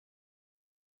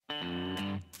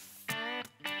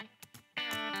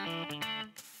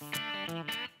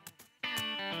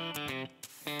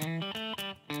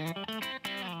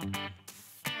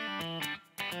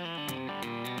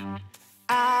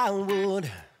I would,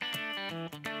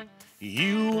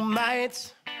 you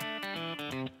might,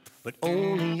 but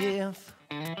only if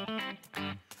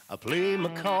I play my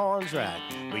cards right.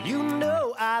 But you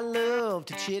know I love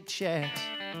to chit-chat,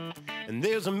 and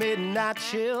there's a midnight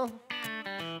chill.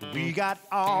 We got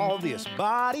all this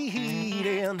body heat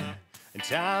in and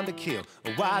time to kill.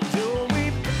 Why don't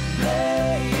we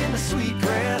lay in the sweet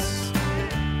grass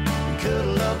and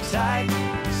cuddle up tight?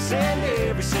 Send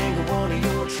every single one of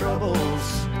your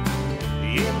troubles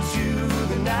into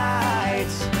the night.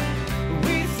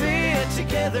 We fit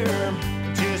together,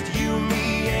 just you,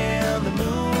 me, and the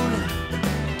moon.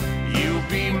 You'll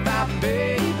be my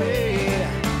baby,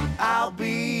 I'll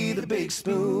be the big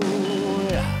spoon.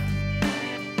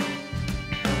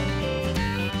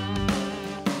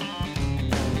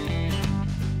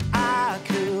 I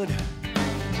could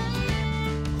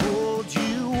hold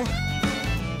you,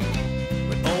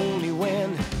 but only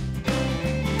when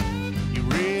you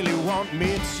really want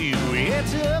me to.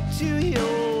 It's up to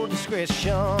your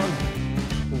discretion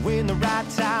when the right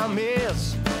time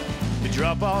is to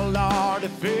drop all our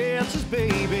defenses,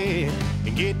 baby,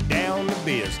 and get down to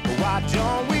biz. Why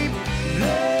don't we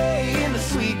lay in the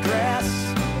sweet grass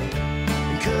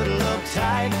and cuddle up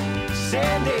tight?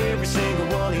 Send every single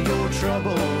one of your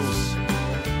troubles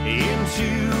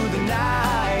into the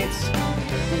night.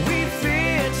 We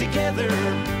fit together,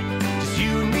 just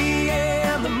you, me,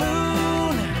 and the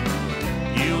moon.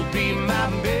 You'll be my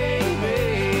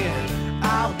baby,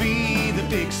 I'll be the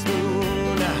big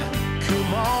spoon.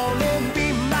 Come on and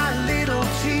be my little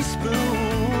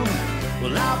teaspoon.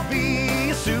 Well, I'll be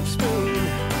a soup spoon,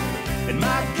 and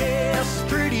my guess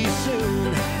pretty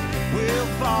soon we'll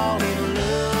fall in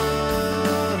love.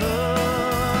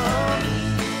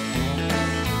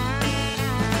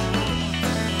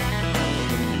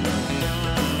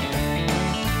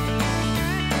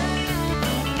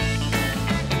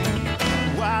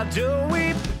 Why don't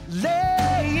we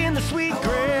lay in the sweet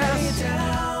grass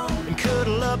and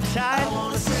cuddle up tight?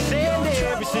 Send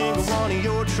every single one of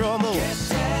your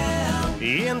troubles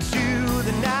into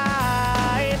the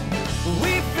night.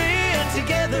 We fit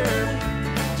together,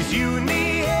 just you and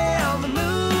me and the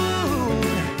moon.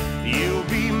 You'll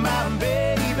be my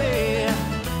baby,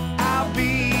 I'll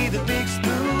be the big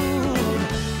spoon.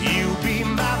 You'll be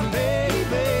my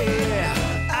baby,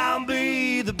 I'll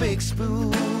be the big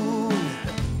spoon.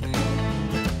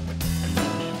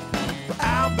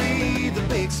 I'll be the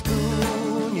big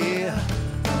spoon, yeah.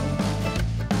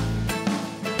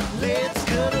 Let's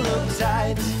cuddle up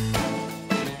tight.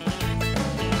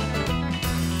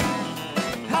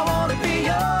 I wanna be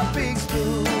your big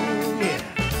spoon, yeah.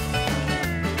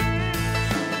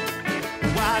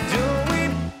 Why do